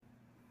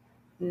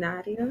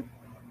Nadia.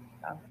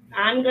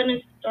 I'm going to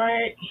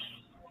start.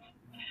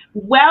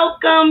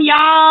 Welcome,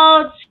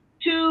 y'all,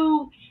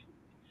 to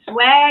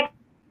Swag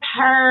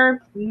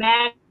Her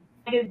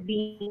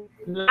Magazine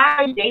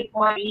live day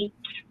party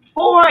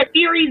for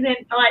Theories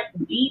and Thoughts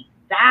Deep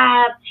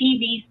Dive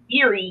TV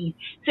series.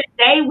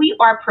 Today, we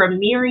are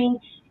premiering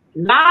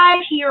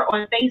live here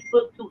on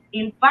Facebook to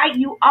invite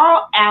you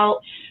all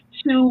out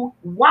to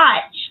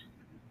watch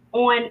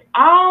on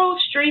all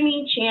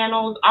streaming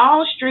channels,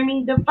 all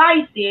streaming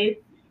devices,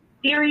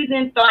 Theories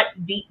and Thoughts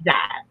Deep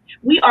Dive.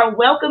 We are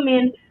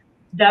welcoming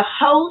the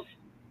hosts,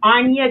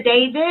 Anya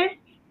Davis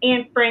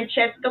and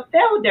Francesca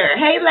Felder.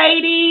 Hey,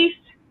 ladies.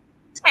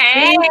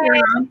 Hey.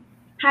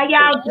 How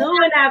y'all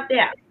doing out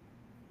there?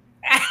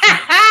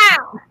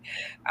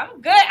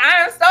 I'm good. I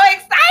am so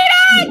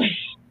excited.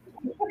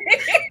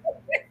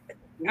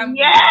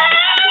 Yes!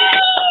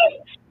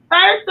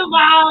 First of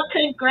all,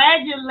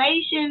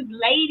 congratulations,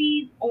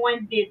 ladies,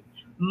 on this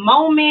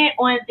moment,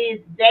 on this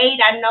date.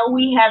 I know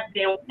we have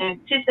been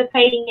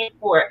anticipating it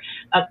for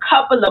a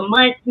couple of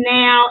months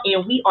now,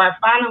 and we are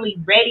finally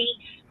ready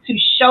to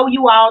show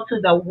you all to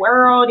the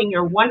world in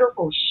your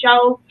wonderful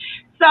show.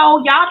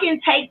 So y'all can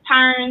take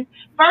turns.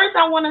 First,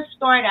 I want to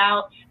start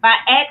out by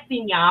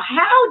asking y'all,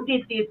 how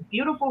did this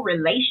beautiful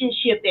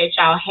relationship that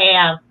y'all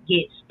have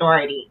get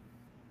started?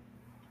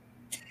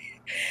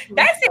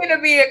 That seems to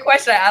be a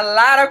question a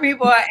lot of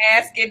people are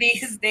asking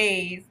these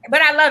days,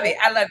 but I love it.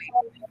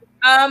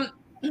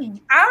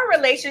 Our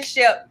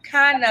relationship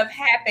kind of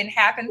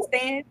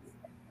happenstance.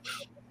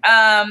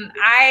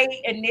 I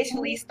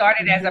initially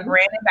started as a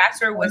brand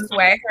ambassador with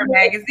Swag Her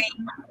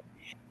Magazine.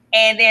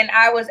 And then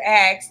I was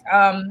asked,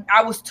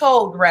 I was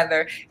told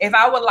rather, if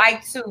I would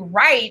like to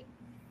write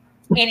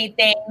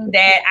anything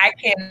that I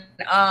can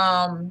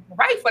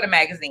write for the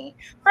magazine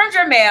from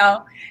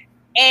Jermel.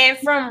 And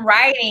from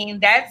writing,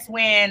 that's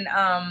when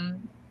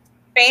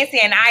Fancy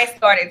and I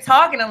started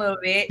talking a little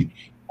bit.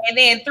 And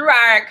then through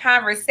our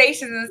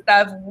conversations and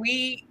stuff,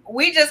 we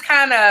just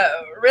kind of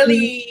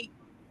really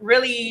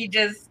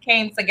just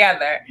came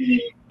together.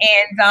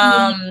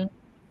 And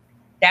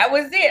that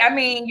was it. I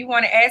mean, you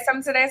want to add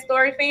something to that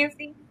story,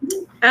 Fancy?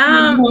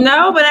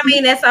 No, but I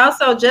mean, that's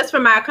also just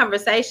from our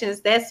conversations.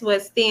 That's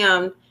what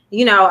stemmed,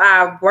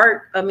 our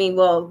work. I mean,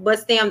 what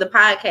stemmed the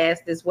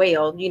podcast as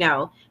well,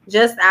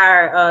 just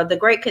our, the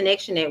great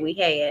connection that we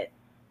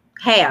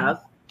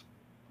have.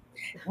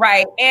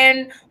 Right.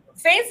 And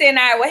Fancy and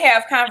I would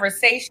have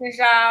conversations,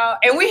 y'all.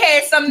 And we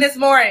had some this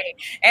morning.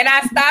 And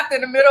I stopped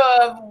in the middle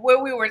of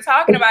what we were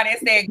talking about and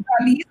said,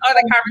 these are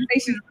the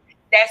conversations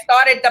that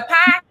started the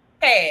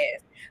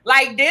podcast.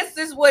 Like, this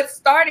is what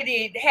started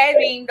it,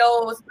 having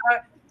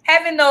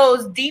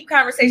those deep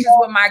conversations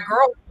with my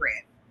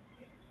girlfriend.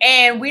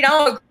 And we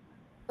don't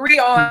agree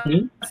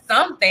on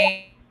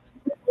something,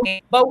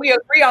 but we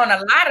agree on a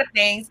lot of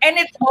things. And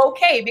it's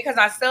okay because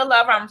I still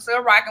love her. I'm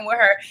still rocking with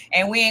her.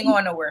 And we ain't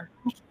going nowhere.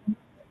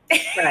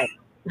 Right.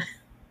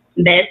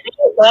 That's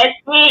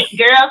it.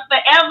 Girls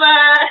forever.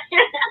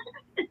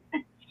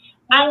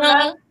 I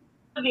love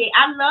it.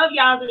 I love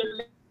y'all's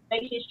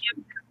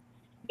relationship.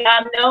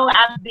 Y'all know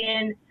I've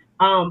been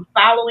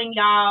following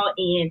y'all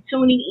and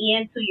tuning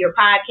in to your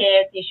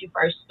podcast since you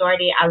first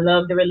started. I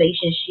love the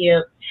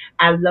relationship.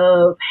 I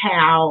love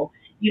how,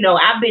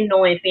 I've been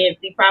knowing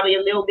Fancy probably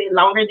a little bit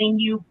longer than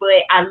you,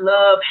 but I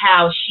love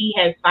how she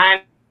has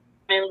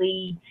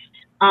finally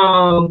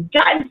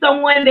gotten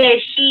someone that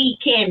she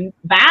can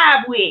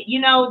vibe with,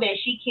 that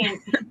she can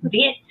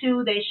vent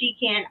to, that she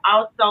can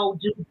also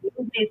do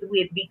business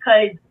with,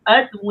 because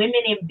us women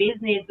in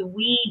business,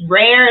 we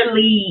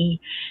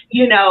rarely,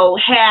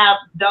 have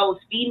those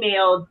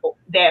females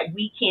that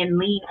we can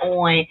lean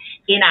on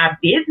in our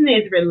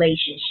business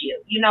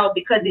relationship,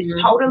 because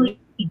it's totally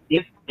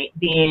different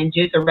than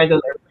just a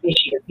regular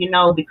relationship,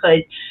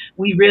 because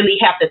we really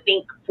have to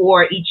think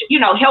for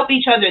help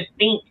each other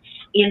think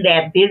in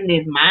that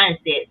business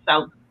mindset.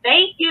 So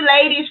thank you,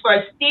 ladies,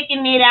 for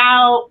sticking it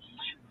out,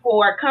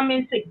 for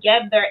coming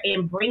together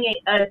and bringing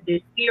us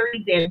this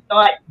Theories and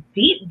Thought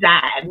Deep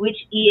Dive,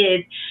 which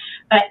is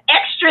an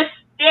extra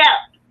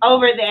step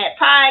over that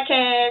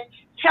podcast.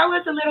 Tell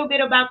us a little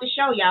bit about the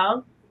show,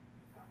 y'all.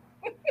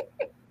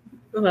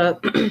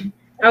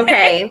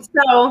 Okay,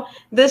 so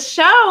the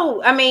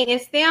show, I mean,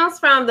 it stems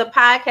from the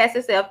podcast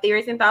itself,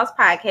 Theories and Thoughts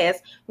Podcast,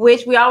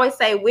 which we always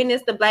say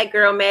witness the Black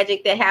girl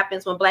magic that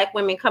happens when Black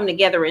women come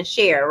together and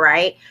share,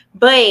 right?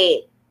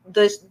 But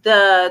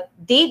the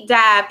deep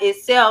dive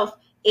itself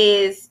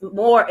is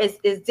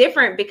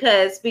different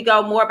because we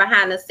go more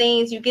behind the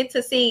scenes. You get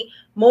to see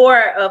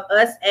more of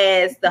us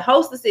as the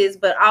hostesses,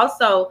 but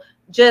also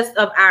just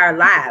of our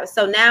lives.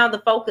 So now the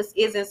focus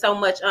isn't so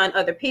much on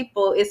other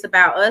people. It's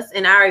about us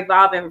and our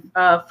evolving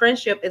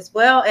friendship, as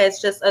well as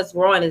just us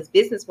growing as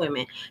business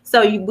women.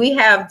 So we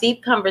have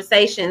deep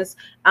conversations,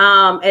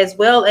 as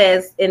well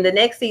as in the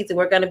next season,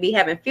 we're going to be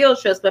having field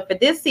trips. But for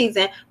this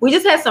season, we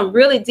just had some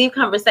really deep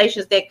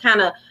conversations that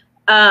kind of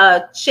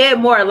shed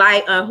more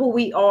light on who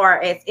we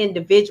are as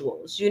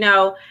individuals, you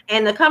know,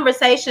 and the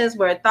conversations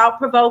were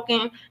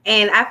thought-provoking,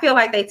 and I feel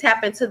like they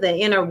tap into the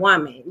inner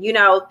woman, you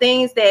know,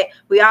 things that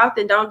we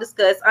often don't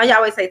discuss. I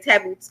always say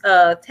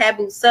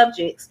taboo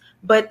subjects,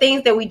 but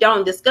things that we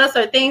don't discuss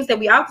are things that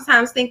we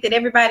oftentimes think that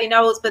everybody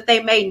knows, but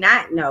they may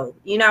not know.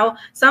 You know,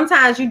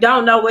 sometimes you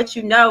don't know what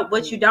you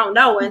don't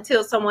know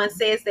until someone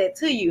says that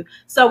to you.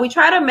 So we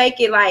try to make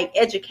it like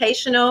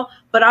educational,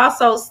 but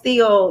also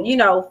still, you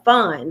know,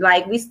 fun.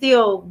 Like we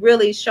still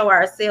really show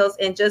ourselves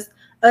and just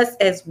us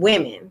as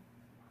women.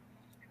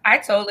 I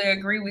totally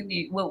agree with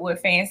you with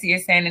what Fancy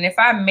is saying. And if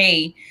I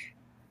may,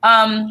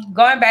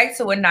 going back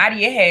to what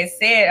Nadia has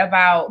said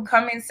about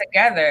coming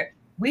together,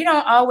 we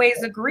don't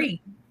always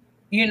agree.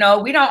 You know,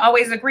 we don't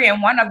always agree.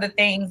 And one of the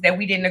things that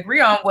we didn't agree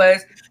on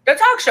was the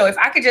talk show. If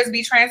I could just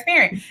be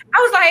transparent,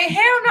 I was like,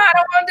 hell no, I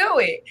don't want to do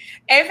it.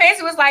 And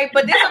Fancy was like,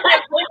 but this is a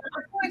great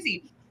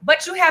opportunity.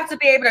 But you have to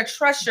be able to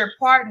trust your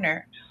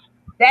partner.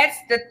 That's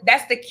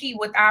the key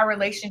with our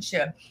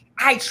relationship.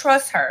 I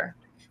trust her.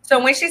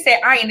 So when she said,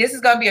 this is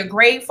gonna be a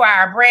great for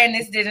our brand,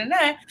 this, and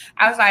that,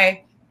 I was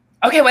like,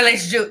 okay, well,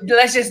 let's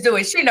just do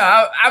it. You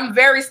know, I'm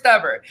very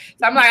stubborn.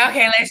 So I'm like,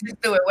 okay, let's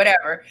just do it,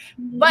 whatever.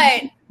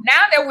 But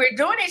now that we're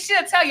doing it,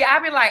 she'll tell you,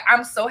 I'll be like,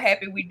 I'm so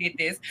happy we did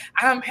this.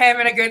 I'm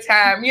having a good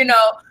time, you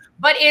know.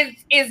 But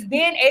it's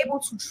being able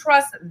to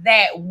trust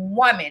that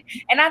woman.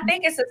 And I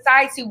think in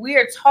society, we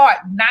are taught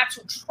not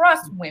to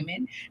trust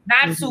women,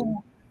 not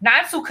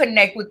to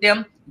connect with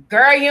them.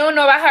 Girl, you don't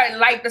know about her,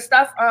 like the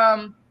stuff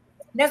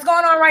that's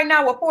going on right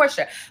now with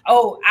Portia.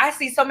 Oh, I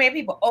see so many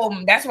people. Oh,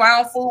 that's why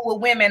I don't fool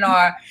with women,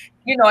 or,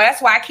 you know,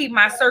 that's why I keep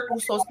my circle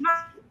so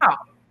small.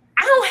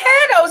 I don't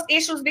have those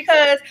issues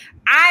because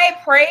I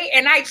pray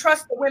and I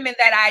trust the women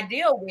that I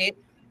deal with,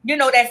 you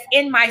know, that's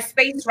in my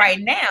space right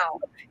now.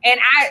 And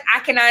I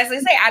can honestly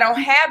say I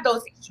don't have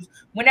those issues.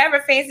 Whenever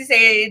Fancy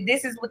says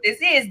this is what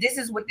this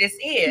is what this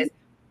is.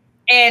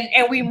 And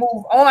we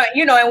move on,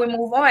 you know,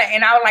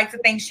 and I would like to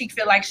think she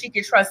feel like she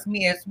could trust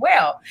me as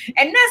well.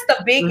 And that's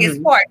the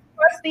biggest part,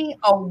 trusting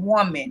a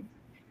woman.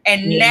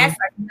 And that's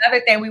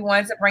another thing we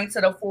wanted to bring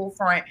to the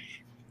forefront.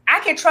 I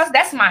can trust,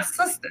 that's my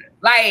sister.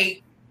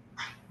 Like,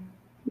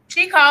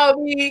 she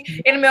called me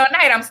in the middle of the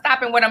night, I'm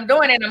stopping what I'm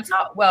doing and I'm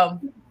talking,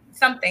 well,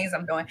 some things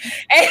I'm doing.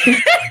 And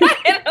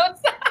I'm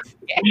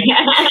I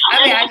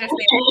mean, I just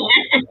think,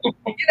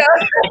 you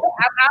know,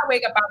 I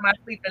wake up out of my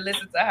sleep and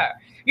listen to her.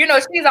 You know,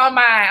 she's on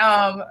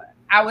my,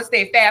 I would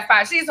say Fab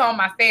Five. She's on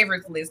my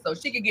favorites list, so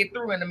she could get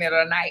through in the middle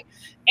of the night.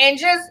 And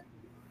just,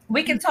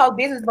 we can talk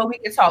business, but we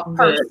can talk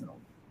personal.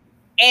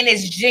 And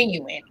it's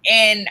genuine.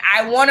 And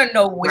I want to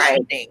know what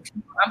she thinks.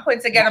 I'm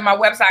putting together my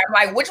website. I'm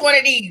like, which one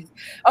of these?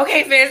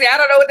 Okay, Fancy, I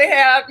don't know what the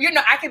hell. You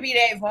know, I can be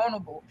that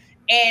vulnerable.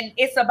 And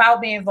it's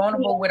about being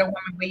vulnerable with a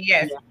woman. But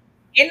yes,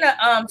 in the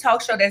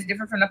talk show that's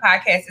different from the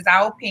podcast is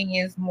our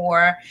opinions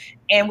more.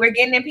 And we're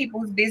getting in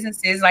people's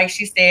businesses, like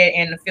she said,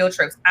 and the field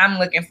trips. I'm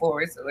looking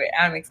forward to it.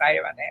 I'm excited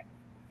about that.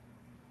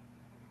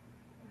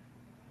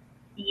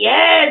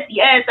 Yes.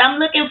 I'm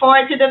looking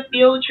forward to the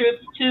field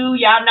trips too.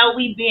 Y'all know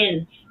we've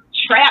been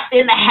trapped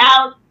in the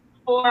house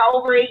for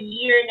over a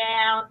year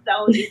now.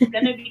 So it's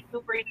going to be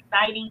super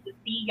exciting to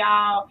see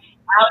y'all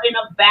out and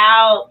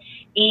about,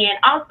 and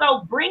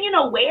also bringing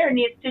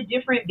awareness to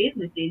different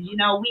businesses. You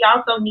know, we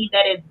also need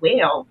that as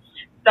well.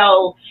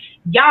 So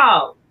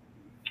y'all,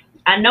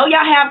 I know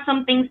y'all have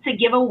some things to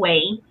give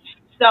away.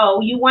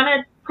 So you want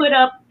to put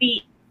up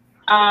the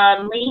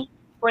link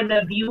for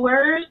the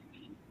viewers.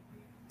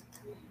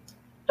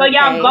 So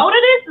y'all go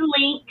to this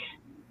link.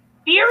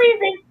 Theories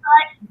and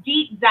Thoughts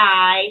Deep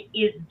Dive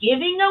is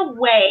giving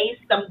away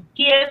some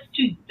gifts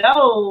to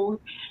those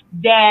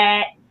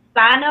that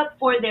sign up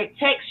for their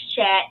text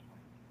chat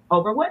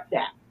over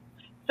WhatsApp.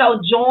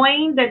 So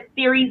join the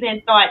Theories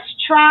and Thoughts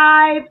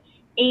tribe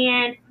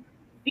and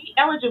be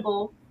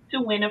eligible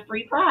to win a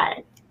free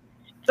prize.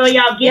 So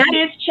y'all get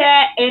this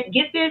chat and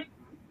get this.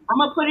 I'm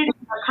going to put it in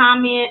the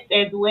comments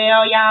as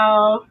well,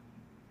 y'all,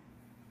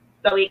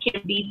 so it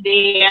can be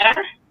there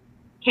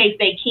in case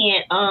they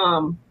can't,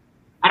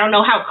 I don't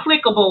know how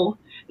clickable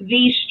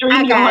these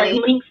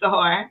StreamYard links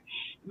are,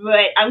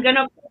 but I'm going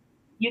to,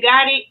 you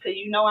got it? Because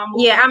you know I'm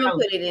I'm going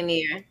to put it in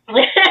there.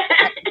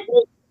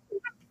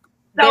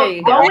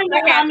 So go in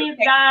the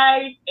comments,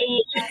 guys.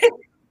 And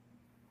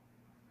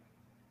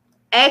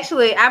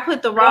actually, I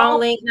put the wrong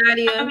link,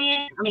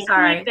 Nadia. I'm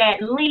sorry.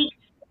 That link.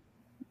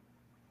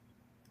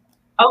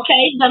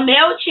 Okay, the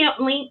MailChimp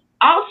link.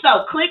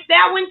 Also, click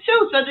that one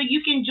too so that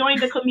you can join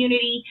the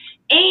community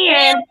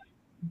and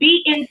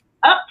be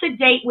up to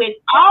date with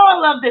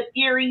all of the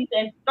theories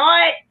and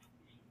thoughts.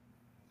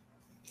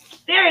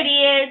 There it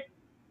is.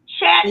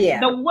 Chat,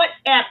 the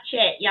WhatsApp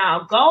chat,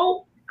 y'all.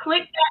 Go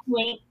click that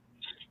link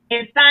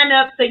and sign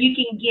up so you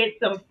can get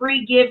some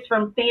free gifts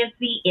from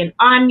Fancy and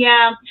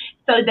Anya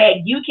so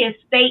that you can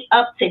stay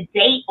up to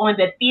date on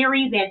the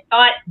Theories and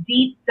Thoughts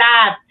Deep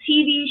Dive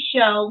TV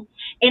show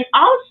and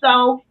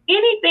also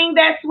anything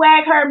that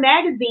Swag Her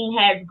Magazine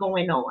has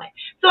going on.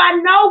 So I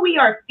know we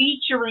are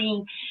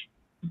featuring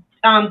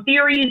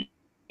Theories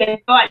and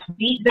thoughts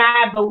deep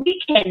dive, but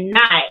we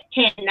cannot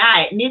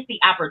miss the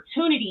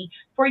opportunity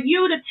for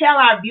you to tell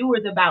our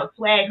viewers about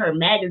Swag Her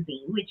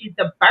Magazine, which is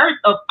the birth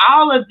of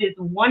all of this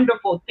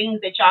wonderful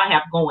things that y'all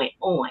have going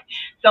on.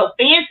 So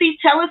Fancy,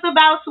 tell us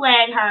about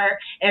Swag Her.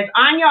 As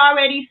Anya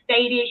already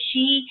stated,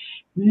 she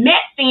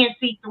met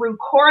Fancy through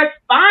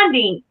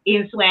corresponding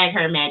in Swag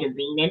Her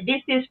Magazine, and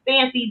this is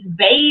Fancy's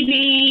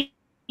baby.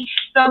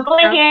 So go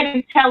ahead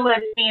and tell us,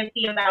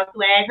 Fancy, about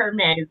Swag Her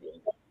Magazine.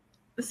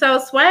 So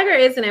Swagger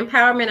is an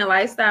empowerment and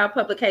lifestyle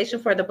publication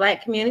for the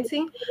Black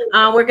community.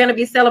 We're going to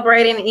be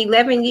celebrating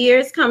 11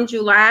 years come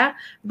July,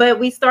 but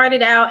we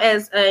started out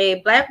as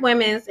a Black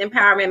women's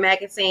empowerment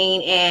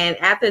magazine. And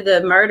after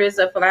the murders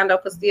of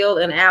Philando Castile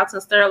and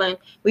Alton Sterling,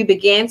 we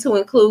began to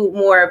include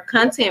more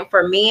content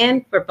for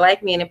men, for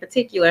Black men in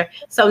particular.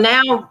 So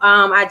now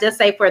I just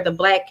say for the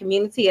Black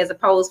community as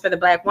opposed for the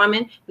Black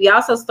woman. We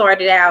also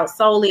started out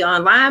solely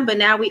online, but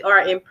now we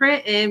are in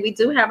print, and we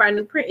do have our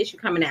new print issue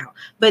coming out.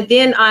 But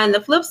then on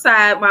the flip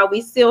side, while we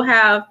still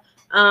have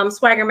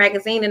Swagger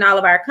Magazine and all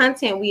of our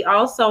content, we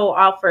also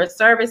offer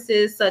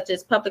services such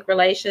as public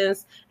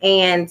relations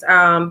and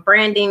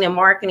branding and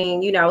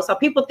marketing, you know. So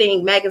people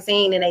think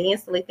magazine and they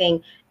instantly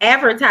think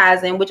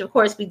advertising, which of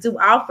course we do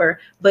offer,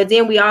 but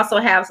then we also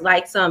have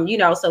like some, you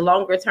know, so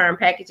longer term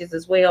packages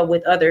as well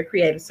with other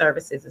creative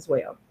services as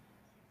well.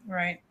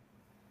 Right.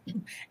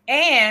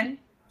 And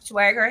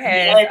Swagger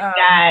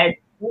has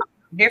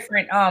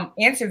different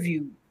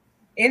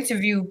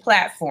interview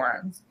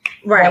platforms,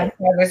 right,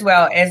 as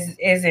well as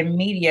in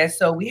media.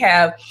 So we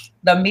have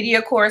the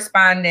media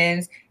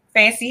correspondence.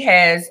 Fancy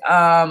has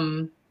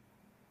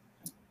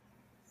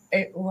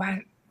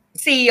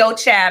CEO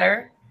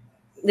chatter,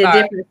 the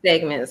different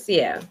segments.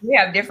 Yeah, we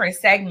have different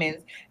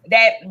segments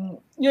that,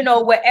 you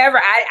know,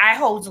 whatever. I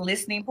hold a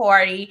listening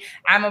party.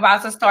 I'm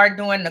about to start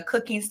doing the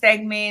cooking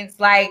segments.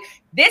 Like,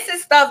 this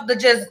is stuff that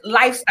just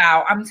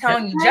lifestyle. I'm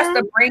telling you, just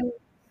to bring,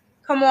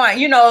 come on,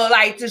 you know,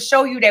 like to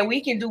show you that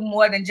we can do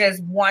more than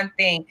just one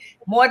thing,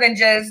 more than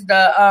just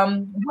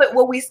the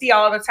what we see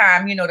all the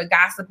time, you know, the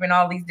gossip and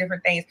all these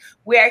different things.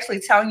 We're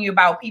actually telling you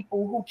about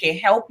people who can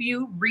help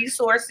you,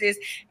 resources,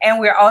 and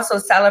we're also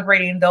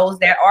celebrating those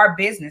that are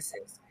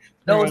businesses,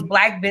 those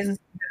Black businesses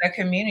in the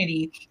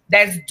community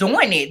that's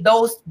doing it,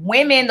 those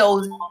women,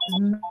 those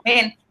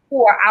men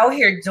who are out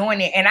here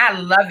doing it. And I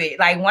love it.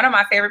 Like, one of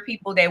my favorite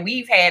people that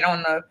we've had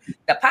on the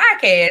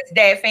podcast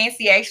that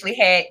Fancy actually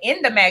had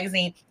in the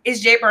magazine is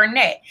Jay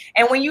Burnett.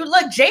 And when you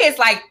look, Jay is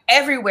like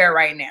everywhere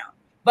right now.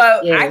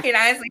 But I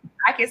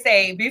can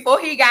say before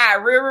he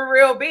got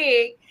real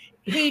big,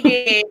 he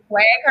did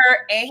Swag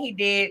Her and he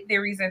did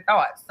Theories and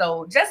Thoughts.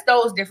 So just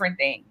those different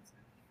things.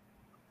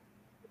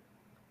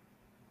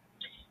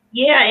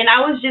 Yeah, and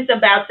I was just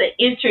about to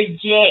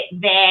interject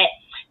that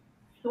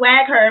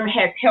Swag Her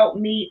has helped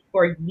me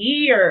for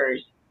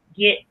years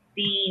get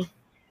the,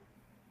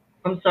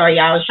 I'm sorry,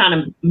 y'all, I was trying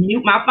to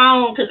mute my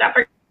phone because I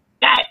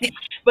forgot.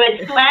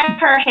 But Swag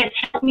Her has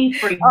helped me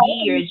for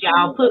years,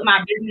 y'all, put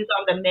my business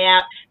on the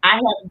map. I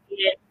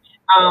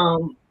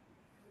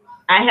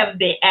have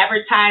been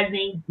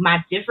advertising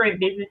my different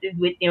businesses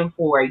with them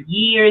for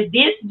years.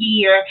 This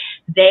year,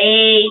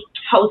 they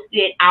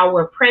hosted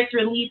our press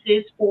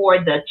releases for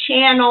the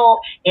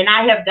channel, and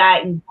I have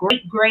gotten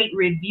great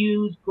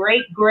reviews,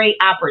 great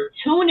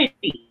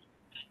opportunities,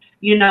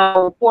 you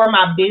know, for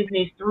my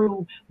business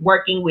through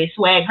working with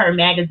Swag Her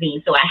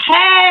Magazine. So I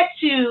had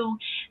to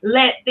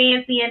let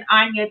Fancy and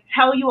Anya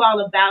tell you all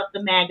about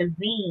the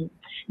magazine.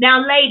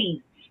 Now,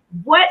 ladies,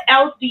 what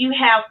else do you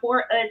have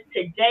for us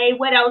today?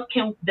 What else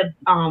can the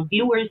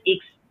viewers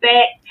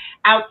expect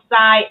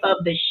outside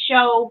of the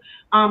show?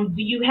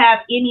 Do you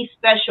have any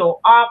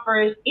special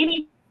offers?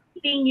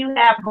 Anything you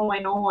have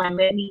going on?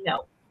 Let me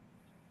know.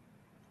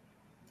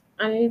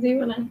 Do you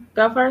want to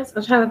go first?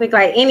 I'm trying to think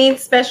like any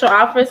special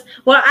offers.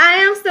 Well, I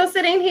am still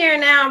sitting here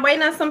now. I'm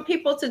waiting on some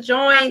people to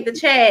join the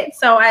chat.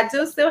 So I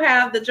do still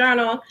have the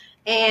journal.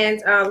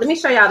 And let me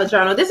show y'all the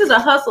journal. This is a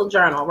hustle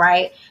journal,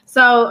 right?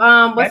 So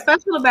what's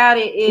special about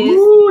it is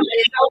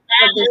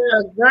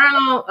the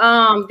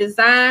journal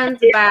designed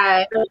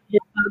by a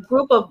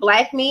group of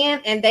Black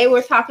men, and they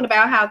were talking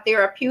about how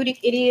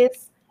therapeutic it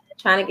is.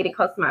 Trying to get it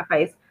close to my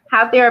face.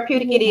 How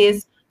therapeutic it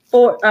is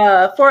for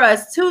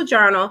us to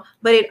journal,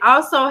 but it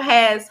also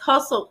has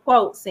hustle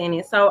quotes in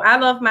it. So I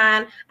love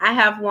mine. I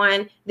have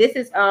one. This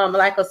is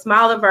like a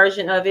smaller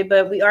version of it,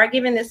 but we are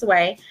giving this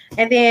away.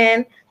 And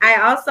then I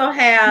also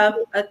have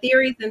a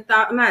Theories and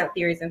Thoughts, not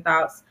Theories and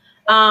Thoughts.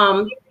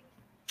 The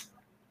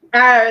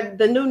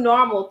new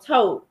normal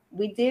tote.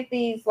 We did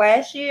these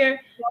last year,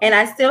 and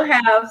I still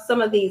have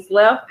some of these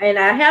left. And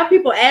I have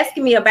people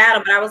asking me about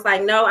them, but I was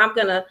like, no, I'm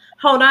gonna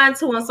hold on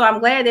to them. So I'm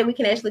glad that we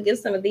can actually give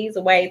some of these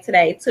away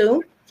today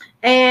too.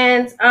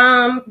 And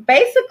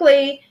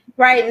basically,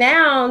 right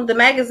now, the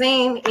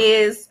magazine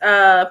is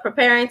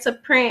preparing to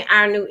print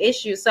our new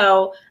issue.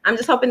 So I'm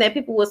just hoping that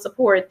people will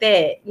support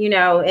that, you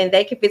know, and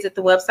they can visit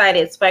the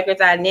website at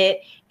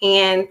swagger.net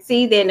and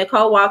see that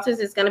Nicole Walters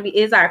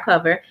is our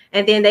cover.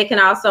 And then they can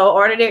also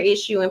order their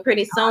issue, and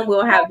pretty soon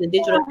we'll have the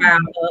digital file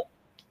up.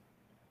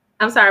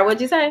 I'm sorry,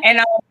 what'd you say? And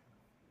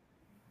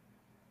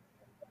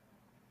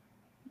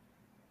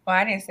well,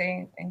 I didn't say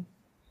anything.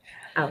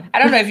 Oh. I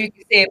don't know if you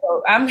can say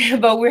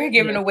it, but we're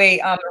giving away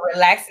a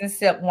Relax and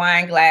Sip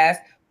wine glass.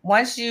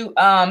 Once you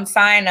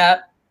sign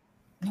up,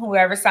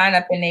 whoever sign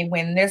up and they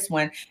win this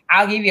one,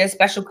 I'll give you a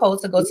special code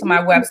to go to my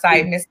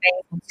website, Miss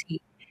Things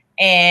Boutique,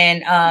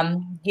 and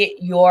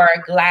get your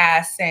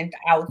glass sent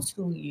out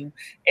to you.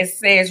 It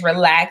says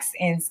Relax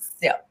and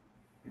Sip.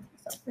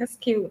 That's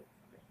cute.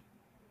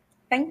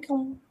 Thank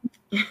you.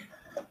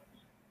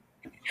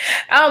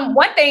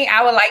 One thing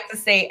I would like to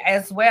say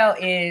as well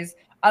is,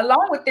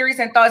 along with Theories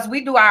and Thoughts,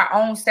 we do our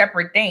own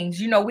separate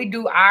things. You know, we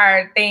do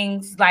our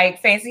things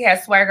like Fancy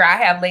has Swagger, I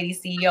have Lady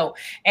CEO.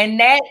 And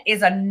that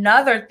is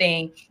another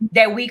thing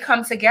that we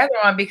come together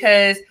on,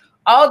 because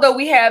although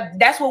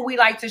that's what we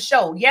like to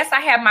show. Yes,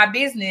 I have my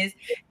business.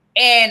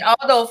 And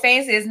although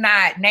Fancy is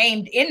not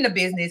named in the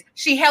business,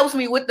 she helps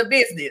me with the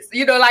business.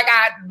 You know, like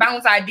I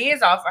bounce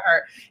ideas off of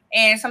her.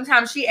 And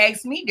sometimes she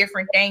asks me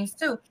different things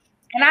too.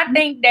 And I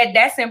think that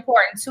that's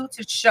important too,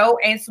 to show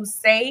and to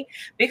say,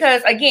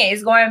 because again,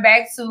 it's going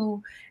back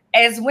to,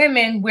 as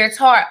women, we're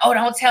taught, oh,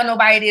 don't tell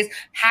nobody this,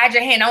 hide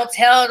your hand, don't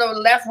tell the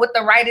left what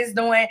the right is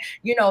doing,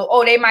 you know,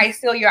 oh, they might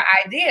steal your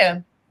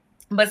idea.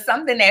 But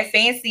something that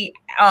Fancy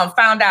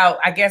found out,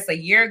 I guess, a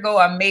year ago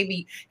or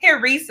maybe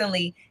here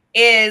recently,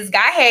 is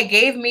God had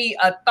gave me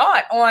a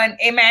thought on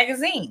a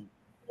magazine.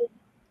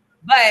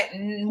 But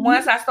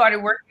once I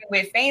started working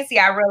with Fancy,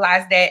 I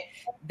realized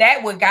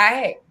that what God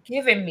had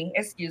given me,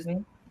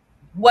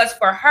 was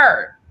for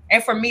her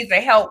and for me to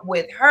help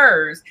with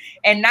hers,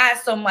 and not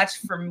so much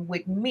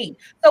with me.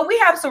 So we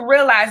have to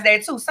realize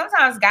that too.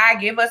 Sometimes God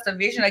give us a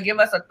vision or give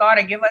us a thought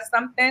or give us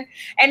something,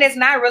 and it's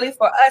not really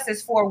for us,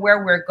 it's for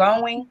where we're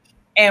going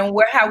and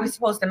how we're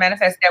supposed to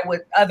manifest that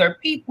with other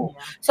people.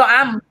 So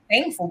I'm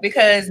thankful,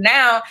 because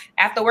now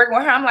after working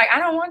with her, I'm like, I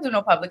don't want to do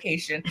no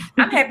publication.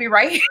 I'm happy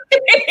right here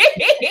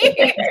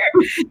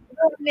doing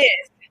this.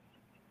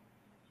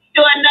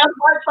 Do enough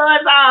work for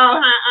us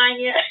all, huh,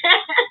 Anya?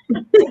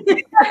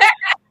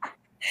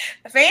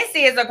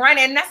 Fancy is a grind,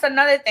 and that's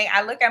another thing.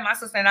 I look at my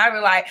sister and I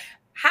realize,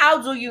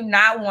 how do you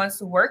not want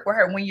to work with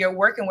her when you're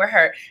working with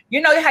her? You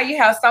know how you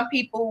have some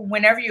people,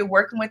 whenever you're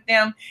working with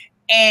them,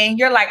 and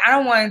you're like, I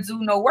don't want to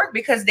do no work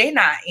because they're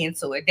not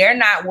into it. They're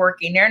not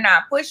working. They're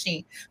not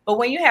pushing. But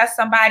when you have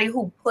somebody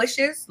who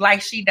pushes like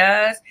she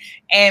does,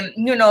 and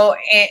you know,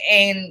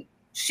 and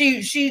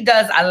she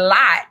does a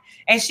lot,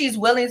 and she's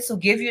willing to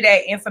give you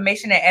that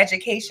information and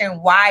education,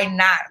 why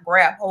not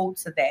grab hold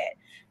to that,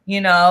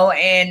 you know,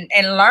 and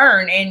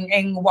learn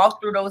and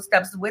walk through those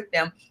steps with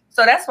them.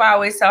 So that's why I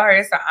always tell her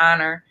it's an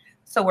honor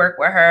to work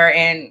with her.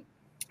 And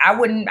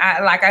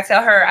like I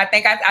tell her, I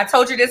think I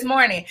told you this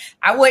morning,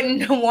 I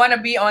wouldn't want to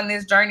be on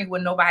this journey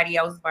with nobody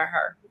else but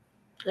her.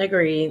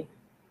 Agreed.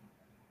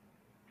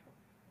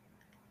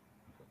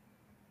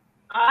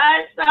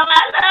 Awesome.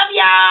 I love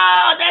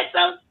y'all. That's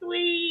so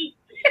sweet.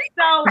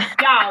 So,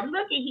 y'all,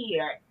 look at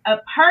here. A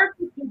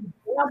perfect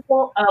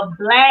example of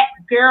Black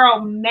girl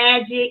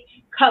magic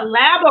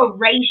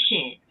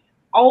collaboration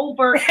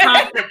over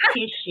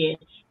competition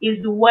is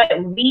what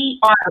we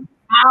are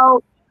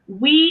about.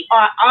 We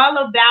are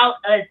all about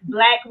us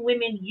Black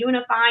women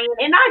unifying,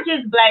 and not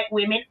just Black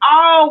women,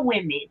 all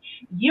women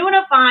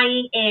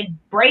unifying and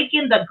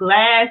breaking the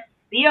glass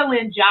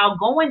ceilings, y'all,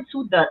 going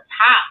to the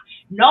top,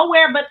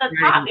 nowhere but the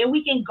top, and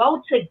we can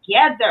go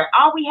together.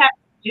 All we have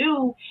to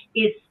do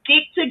is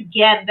stick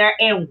together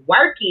and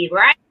work it,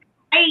 right?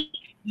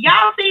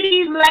 Y'all see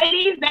these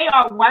ladies, they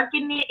are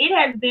working it. It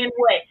has been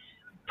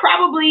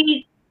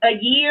probably a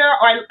year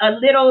or a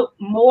little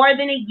more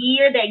than a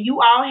year that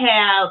you all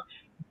have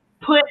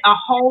put a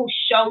whole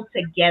show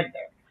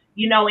together,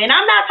 you know, and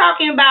I'm not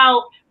talking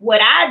about what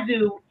I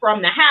do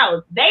from the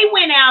house. They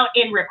went out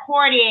and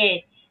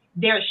recorded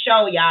their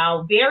show,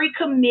 y'all. Very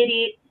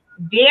committed,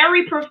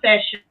 very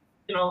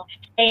professional,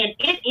 and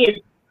it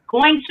is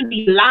going to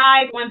be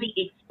live on the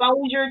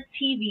Exposure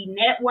TV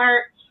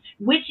network,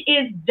 which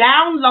is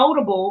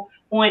downloadable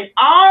on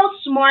all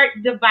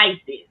smart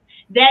devices.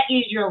 That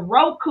is your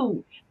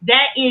Roku.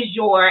 That is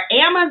your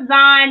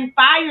Amazon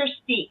Fire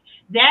Stick.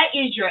 That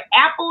is your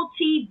Apple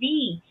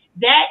TV.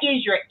 That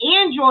is your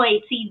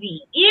Android TV.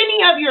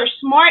 Any of your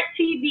smart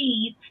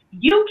TVs,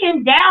 you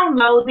can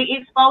download the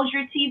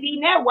Exposure TV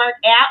network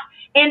app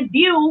and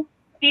view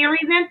Theories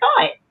and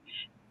Thoughts.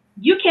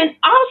 You can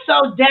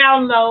also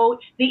download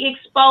the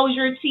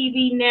Exposure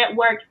TV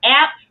network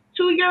app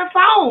to your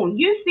phone.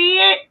 You see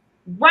it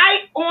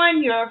right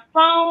on your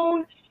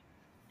phone.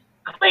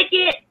 Click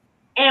it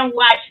and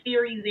watch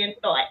Theories and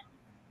Thoughts.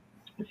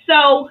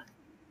 So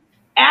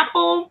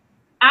Apple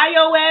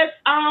iOS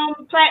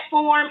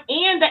platform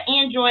and the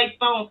Android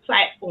phone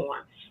platform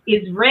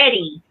is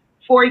ready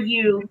for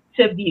you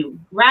to view,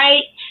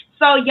 right?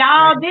 So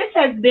y'all, this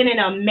has been an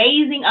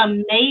amazing,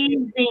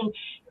 amazing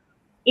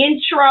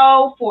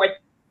intro for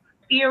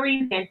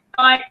Theories and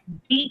Thoughts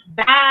deep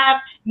dive.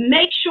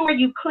 Make sure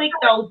you click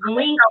those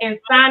links and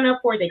sign up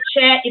for the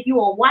chat. If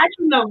you are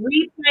watching the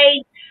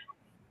replay,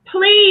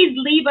 please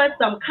leave us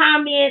some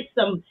comments,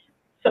 some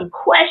some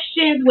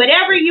questions,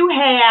 whatever you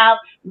have.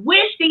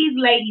 Wish these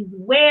ladies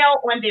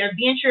well on their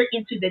venture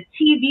into the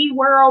TV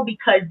world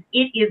because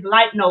it is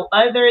like no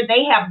other.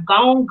 They have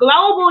gone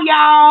global,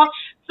 y'all.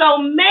 So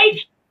make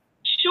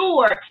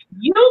sure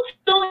you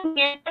tune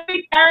in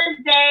every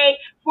Thursday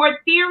for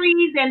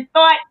Theories and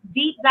Thought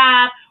Deep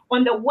Dive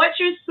on the What's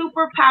Your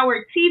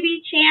Superpower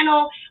TV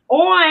channel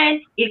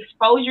on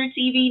Exposure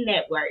TV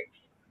Network.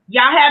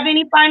 Y'all have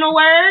any final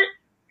words?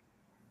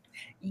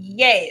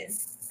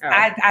 Yes,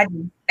 I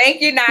do.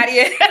 Thank you,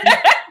 Nadia.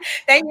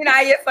 Thank you,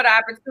 Nadia, for the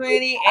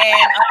opportunity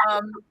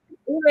and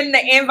even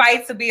the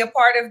invite to be a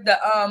part of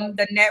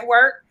the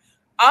network.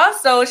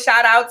 Also,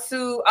 shout out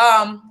to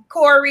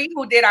Corey,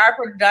 who did our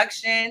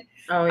production.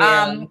 Oh,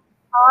 yeah.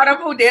 Autumn,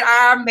 who did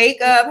our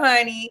makeup,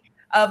 honey,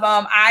 of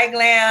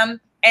iGlam,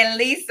 and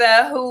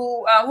Lisa,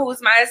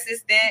 who's my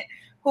assistant,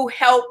 who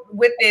helped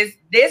with this.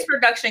 This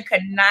production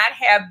could not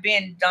have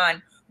been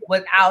done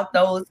without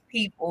those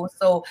people.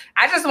 So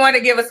I just want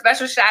to give a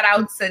special shout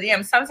out to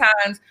them.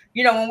 Sometimes,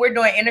 you know, when we're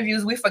doing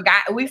interviews, we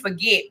forget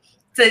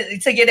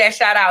to get that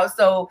shout out.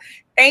 So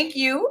thank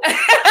you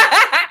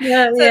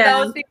to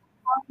those people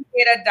who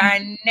did a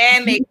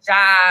dynamic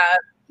job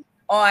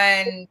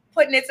on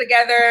putting it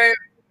together,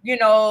 you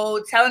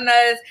know, telling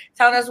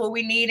us what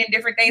we need and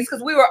different things.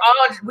 Cause we were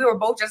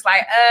both just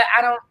like,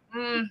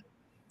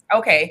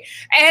 okay.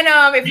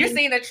 And if you've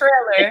seen the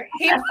trailer,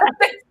 he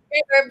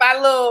by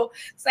little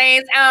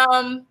sayings,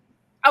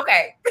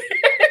 okay.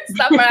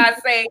 Stuff I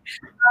say.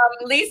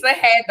 Lisa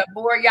had the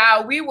board,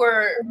 y'all. We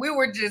were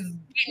just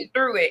getting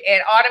through it.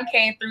 And Autumn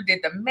came through,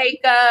 did the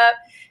makeup.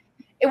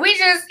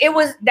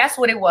 That's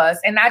what it was.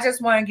 And I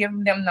just want to give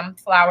them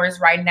flowers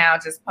right now,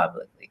 just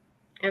publicly.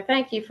 And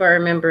thank you for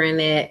remembering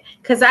that.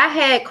 Because I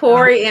had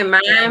Corey in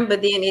mind,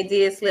 but then it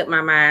did slip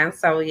my mind.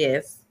 So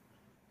yes.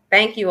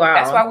 Thank you all.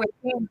 That's why we're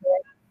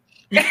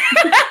here.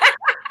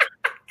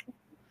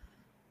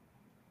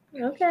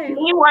 Okay.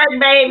 Teamwork,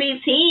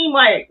 baby.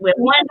 Teamwork. When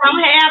one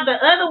don't have, the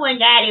other one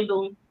got it,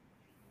 boo.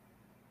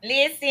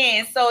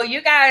 Listen, so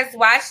you guys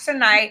watch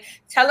tonight.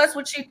 Tell us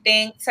what you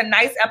think.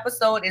 Tonight's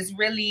episode is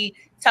really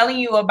telling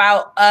you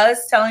about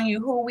us, telling you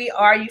who we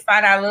are. You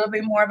find out a little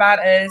bit more about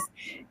us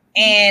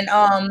and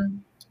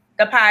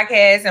the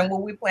podcast and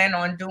what we plan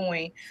on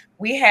doing.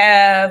 We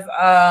have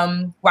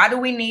why do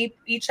we need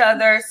each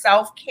other,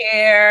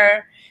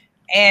 self-care,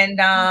 and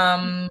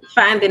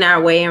finding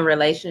our way in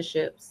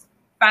relationships.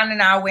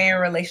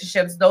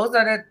 Those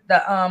are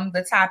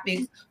the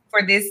topics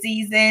for this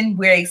season.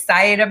 We're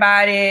excited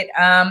about it.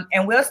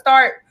 And we'll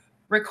start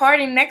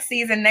recording next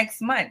season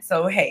next month.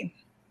 So hey.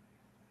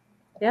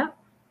 Yeah.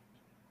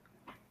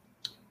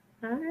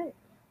 All right.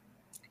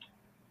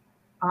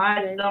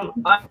 Awesome.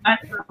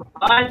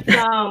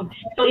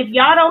 So if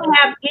y'all don't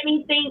have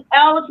anything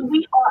else,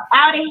 we are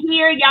out of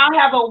here. Y'all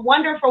have a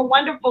wonderful,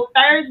 wonderful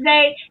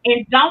Thursday.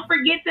 And don't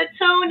forget to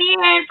tune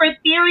in for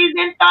Theories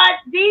and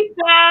Thoughts Deep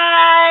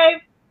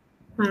Dive.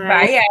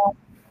 Bye.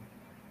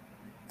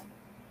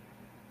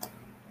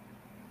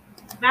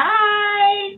 Bye.